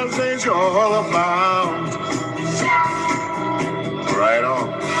when there's danger all about? Right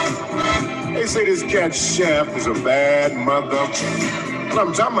on. They say this cat Shaft is a bad mother. But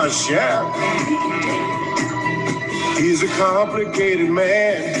I'm talking about Shaft. He's a complicated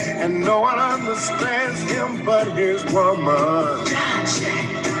man, and no one understands him but his woman.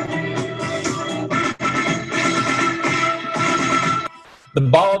 The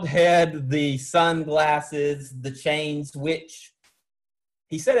bald head, the sunglasses, the chains, which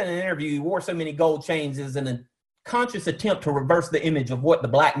he said in an interview he wore so many gold chains is a conscious attempt to reverse the image of what the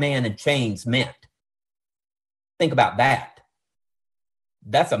black man in chains meant. Think about that.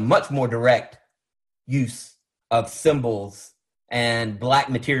 That's a much more direct use of symbols and black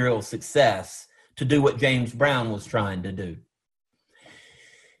material success to do what James Brown was trying to do.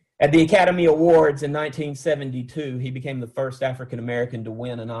 At the Academy Awards in 1972, he became the first African-American to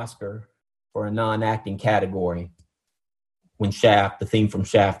win an Oscar for a non-acting category when Shaft, the theme from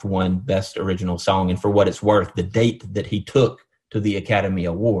Shaft, won Best Original Song. And for what it's worth, the date that he took to the Academy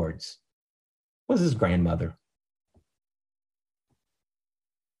Awards was his grandmother.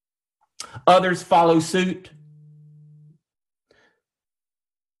 Others follow suit.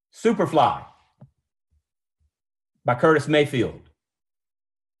 Superfly by Curtis Mayfield.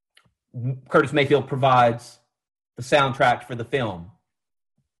 Curtis Mayfield provides the soundtrack for the film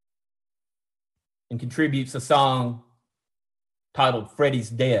and contributes a song titled Freddie's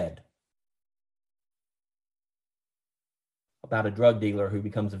Dead about a drug dealer who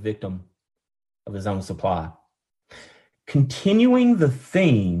becomes a victim of his own supply. Continuing the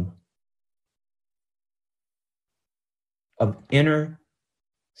theme of inner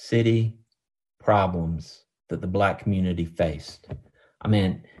city problems that the black community faced. I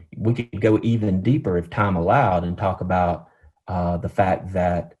mean, we could go even deeper if time allowed and talk about the fact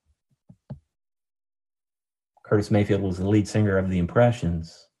that Curtis Mayfield was the lead singer of The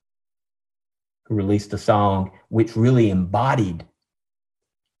Impressions, who released a song which really embodied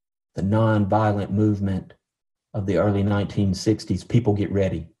the nonviolent movement of the early 1960s. People get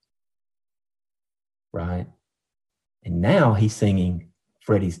ready, right? And now he's singing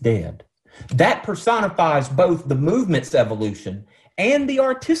Freddie's Dead. That personifies both the movement's evolution and the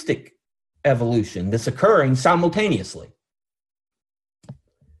artistic evolution that's occurring simultaneously.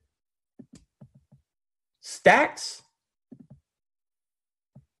 Stax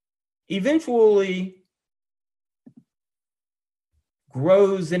eventually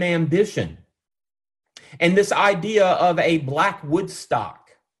grows in ambition. And this idea of a Black Woodstock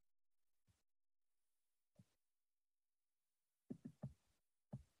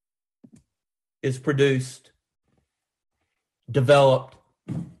is produced, developed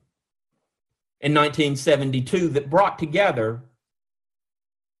in 1972 that brought together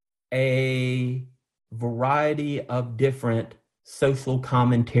a variety of different social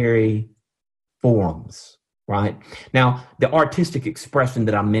commentary forums, right? Now, the artistic expression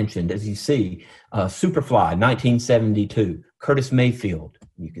that I mentioned, as you see, Superfly, 1972, Curtis Mayfield,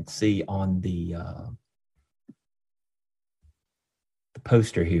 you can see on the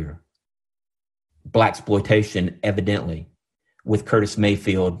poster here, Blaxploitation, evidently, with Curtis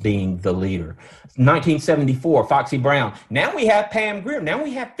Mayfield being the leader. 1974, Foxy Brown. Now we have Pam Grier. Now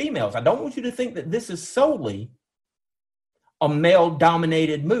we have females. I don't want you to think that this is solely a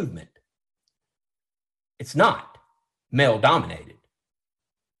male-dominated movement. It's not male-dominated.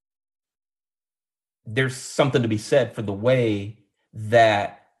 There's something to be said for the way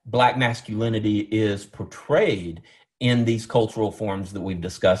that Black masculinity is portrayed in these cultural forms that we've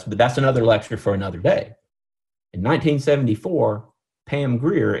discussed, but that's another lecture for another day. In 1974, Pam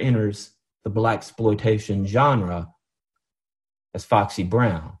Grier enters the Blaxploitation genre as Foxy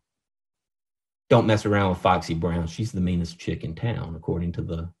Brown. Don't mess around with Foxy Brown. She's the meanest chick in town, according to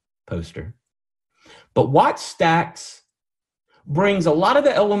the poster. But Watch Stax brings a lot of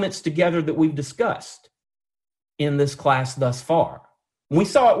the elements together that we've discussed in this class thus far. We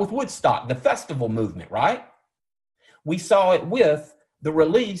saw it with Woodstock, the festival movement, right? We saw it with the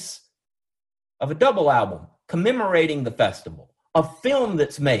release of a double album commemorating the festival, a film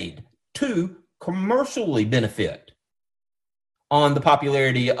that's made to commercially benefit on the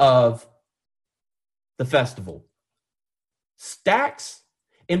popularity of the festival. Stax,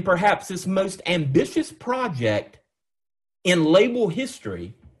 in perhaps its most ambitious project in label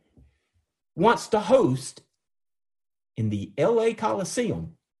history, wants to host in the LA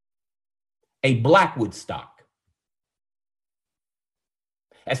Coliseum a Black Woodstock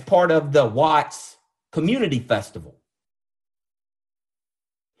as part of the Watts Community Festival.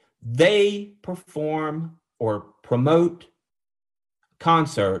 They perform or promote a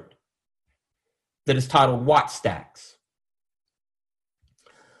concert that is titled Wattstax.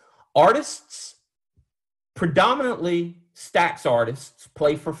 Artists, predominantly Stax artists,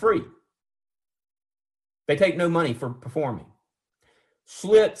 play for free. They take no money for performing.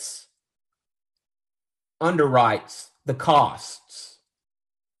 Schlitz underwrites the costs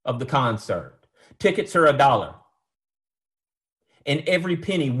of the concert. Tickets are $1. And every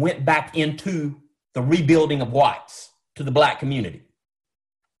penny went back into the rebuilding of Watts to the Black community.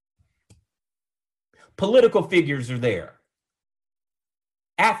 Political figures are there.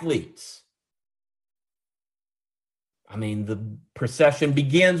 Athletes. I mean, the procession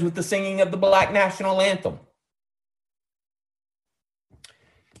begins with the singing of the Black National Anthem.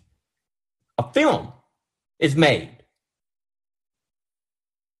 A film is made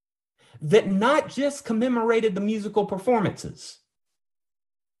that not just commemorated the musical performances,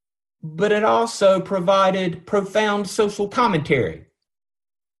 but it also provided profound social commentary.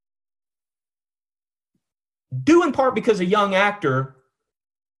 Due in part because a young actor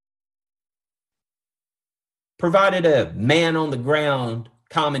provided a man-on-the-ground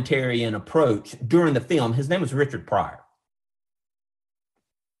commentary and approach during the film. His name was Richard Pryor.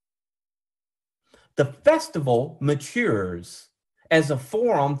 The festival matures as a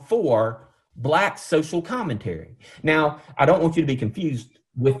forum for Black social commentary. Now, I don't want you to be confused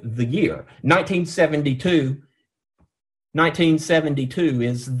with the year. 1972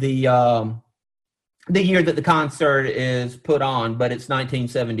 is the year that the concert is put on, but it's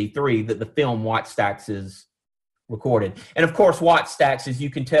 1973 that the film Wattstax is recorded. And of course, Wattstax, as you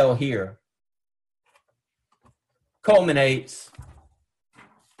can tell here, culminates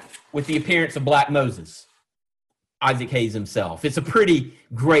with the appearance of Black Moses, Isaac Hayes himself. It's a pretty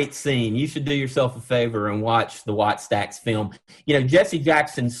great scene. You should do yourself a favor and watch the Wattstax film. You know, Jesse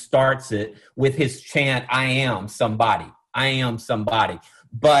Jackson starts it with his chant, "I am somebody, I am somebody."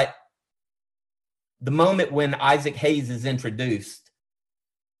 But the moment when Isaac Hayes is introduced,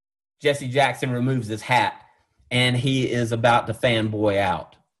 Jesse Jackson removes his hat and he is about to fanboy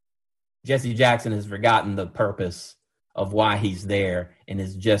out. Jesse Jackson has forgotten the purpose of why he's there and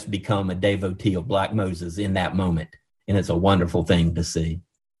has just become a devotee of Black Moses in that moment. And it's a wonderful thing to see.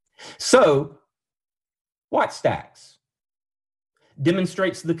 So, Wattstax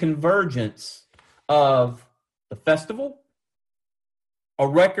demonstrates the convergence of the festival, a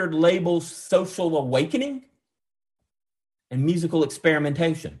record label's social awakening, and musical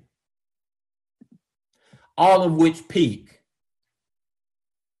experimentation, all of which peak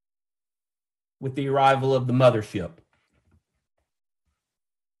with the arrival of the mothership.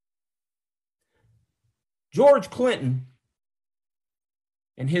 George Clinton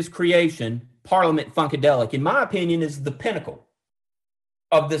and his creation, Parliament Funkadelic, in my opinion, is the pinnacle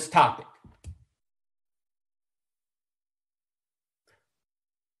of this topic.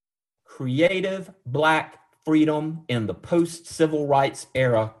 Creative Black freedom in the post-civil rights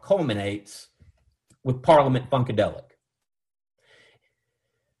era culminates with Parliament Funkadelic.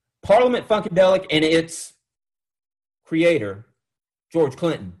 Parliament Funkadelic and its creator, George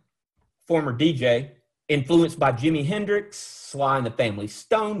Clinton, former DJ, influenced by Jimi Hendrix, Sly and the Family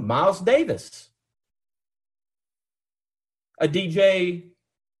Stone, Miles Davis, a DJ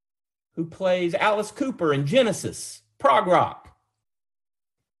who plays Alice Cooper in Genesis, prog rock.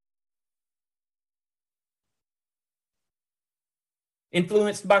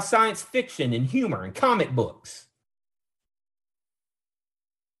 Influenced by science fiction and humor and comic books.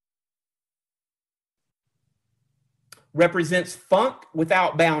 Represents funk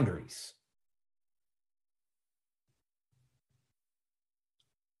without boundaries.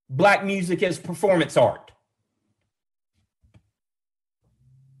 Black music as performance art.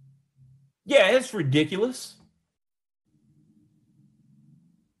 Yeah, it's ridiculous.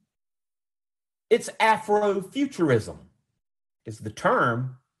 It's Afrofuturism is the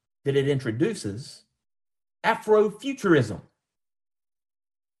term that it introduces. Afrofuturism.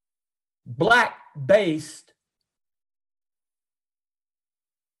 Black-based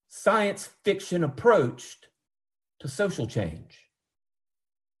science fiction approach to social change.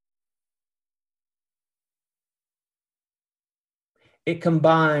 It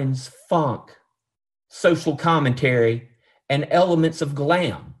combines funk, social commentary, and elements of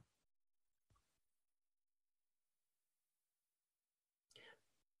glam.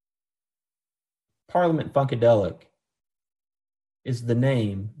 Parliament Funkadelic is the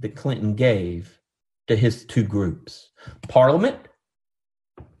name that Clinton gave to his two groups. Parliament,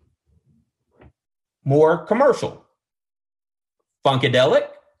 more commercial. Funkadelic,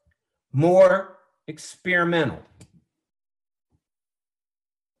 more experimental.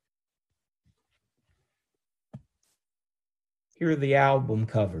 Here are the album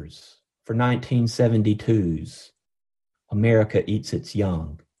covers for 1972's America Eats Its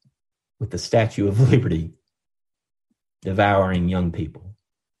Young, with the Statue of Liberty devouring young people.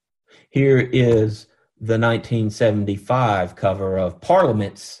 Here is the 1975 cover of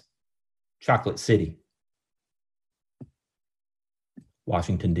Parliament's Chocolate City,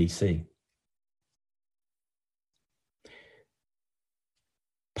 Washington, D.C.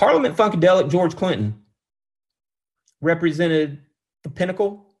 Parliament Funkadelic George Clinton represented the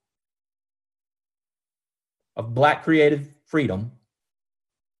pinnacle of Black creative freedom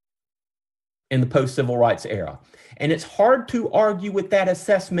in the post-civil rights era. And it's hard to argue with that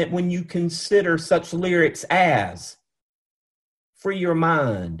assessment when you consider such lyrics as "Free your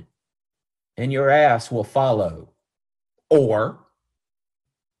mind and your ass will follow," or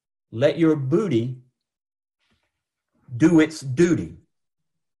 "Let your booty do its duty."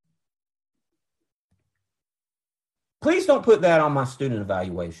 Please don't put that on my student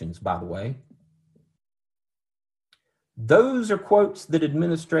evaluations, by the way. Those are quotes that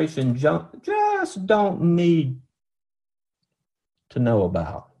administration just don't need to know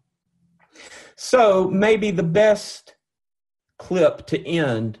about. So maybe the best clip to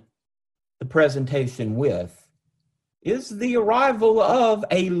end the presentation with is the arrival of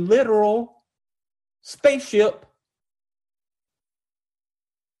a literal spaceship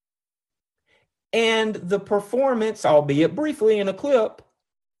and the performance, albeit briefly in a clip,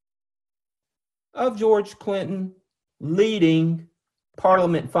 of George Clinton leading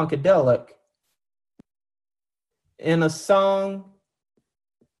Parliament Funkadelic in a song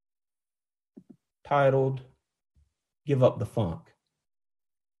titled "Give Up the Funk."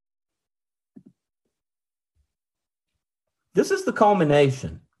 This is the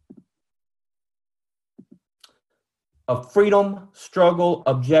culmination of freedom, struggle,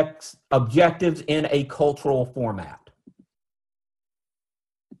 objectives in a cultural format.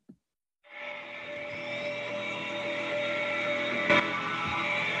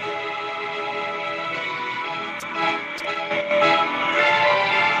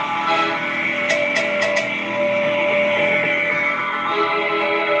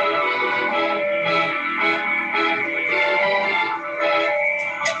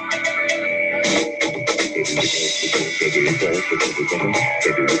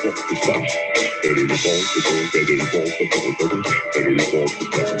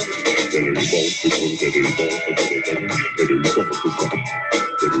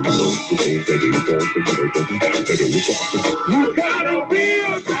 You gotta be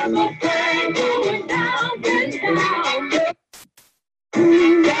a double thing going down and down.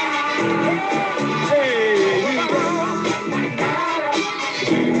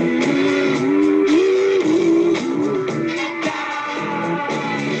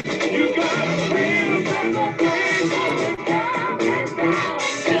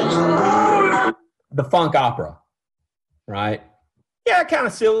 The funk opera, right? Yeah, kind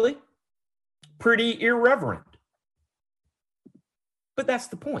of silly, pretty irreverent. But that's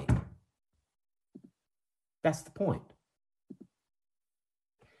the point. That's the point.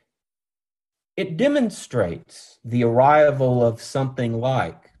 It demonstrates the arrival of something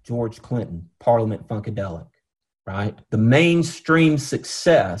like George Clinton, Parliament Funkadelic, right? The mainstream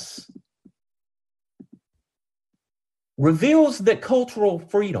success reveals that cultural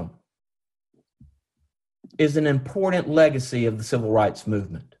freedom is an important legacy of the civil rights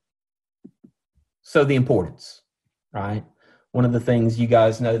movement. So the importance, right? One of the things you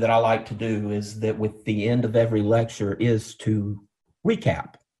guys know that I like to do is that with the end of every lecture is to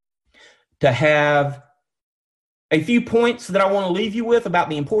recap, to have a few points that I want to leave you with about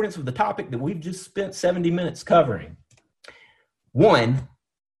the importance of the topic that we've just spent 70 minutes covering. One,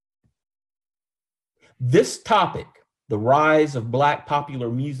 this topic, the rise of Black popular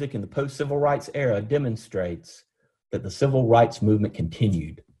music in the post-civil rights era, demonstrates that the civil rights movement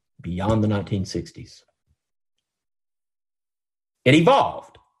continued beyond the 1960s. It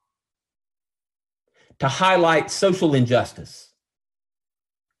evolved to highlight social injustice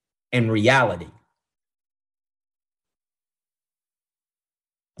and reality.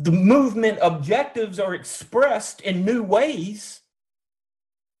 The movement objectives are expressed in new ways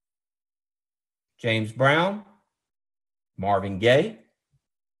James Brown, Marvin Gaye,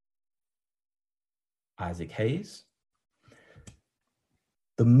 Isaac Hayes.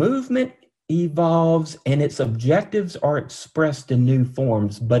 The movement evolves and its objectives are expressed in new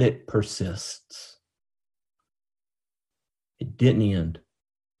forms, but it persists. It didn't end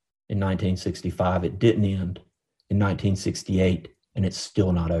in 1965. It didn't end in 1968, and it's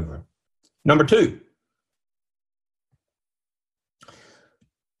still not over. Number 2,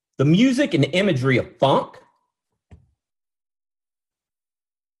 the music and imagery of funk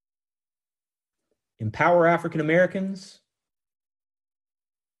empower African Americans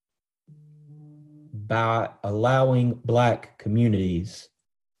by allowing Black communities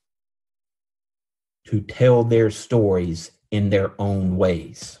to tell their stories in their own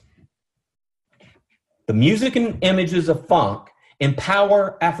ways. The music and images of funk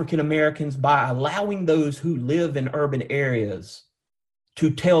empower African Americans by allowing those who live in urban areas to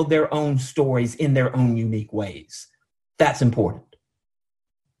tell their own stories in their own unique ways. That's important.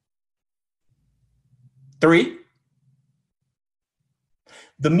 3,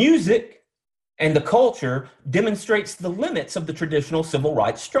 the music and the culture demonstrates the limits of the traditional civil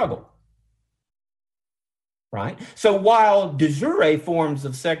rights struggle. Right? So while de jure forms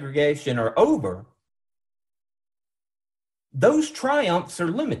of segregation are over, those triumphs are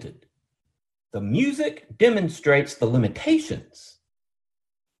limited. The music demonstrates the limitations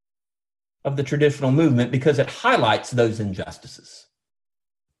of the traditional movement because it highlights those injustices.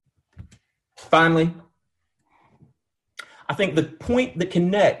 Finally, I think the point that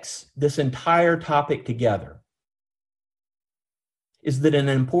connects this entire topic together is that an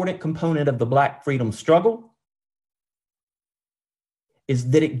important component of the Black freedom struggle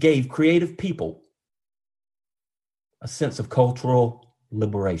is that it gave creative people a sense of cultural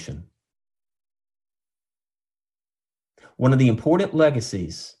liberation. One of the important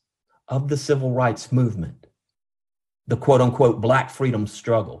legacies of the civil rights movement, the quote-unquote Black freedom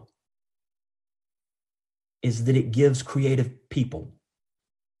struggle, is that it gives creative people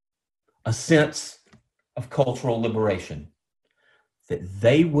a sense of cultural liberation that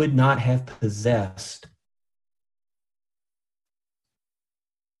they would not have possessed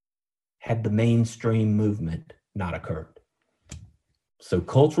had the mainstream movement not occurred. So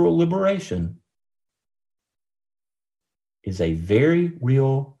cultural liberation is a very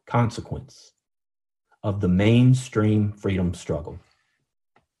real consequence of the mainstream freedom struggle.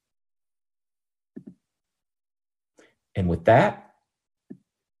 And with that,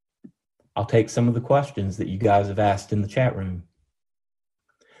 I'll take some of the questions that you guys have asked in the chat room.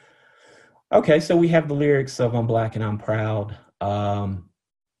 Okay, so we have the lyrics of I'm Black and I'm Proud.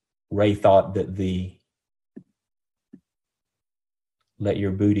 Ray thought that the Let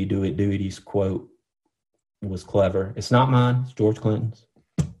Your Booty Do It Duties quote was clever. It's not mine, it's George Clinton's.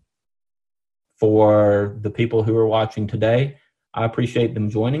 For the people who are watching today, I appreciate them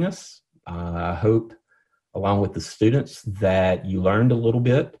joining us. I hope, along with the students, that you learned a little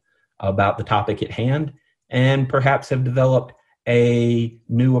bit about the topic at hand and perhaps have developed a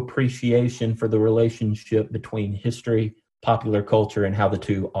new appreciation for the relationship between history, popular culture, and how the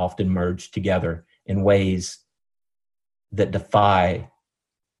two often merge together in ways that defy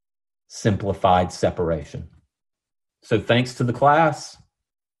simplified separation. So thanks to the class,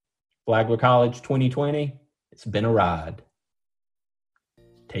 Flagler College 2020, it's been a ride.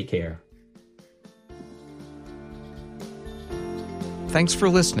 Take care. Thanks for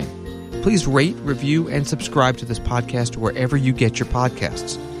listening. Please rate, review, and subscribe to this podcast wherever you get your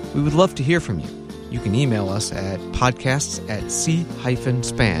podcasts. We would love to hear from you. You can email us at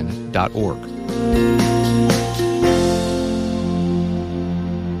podcasts@c-span.org.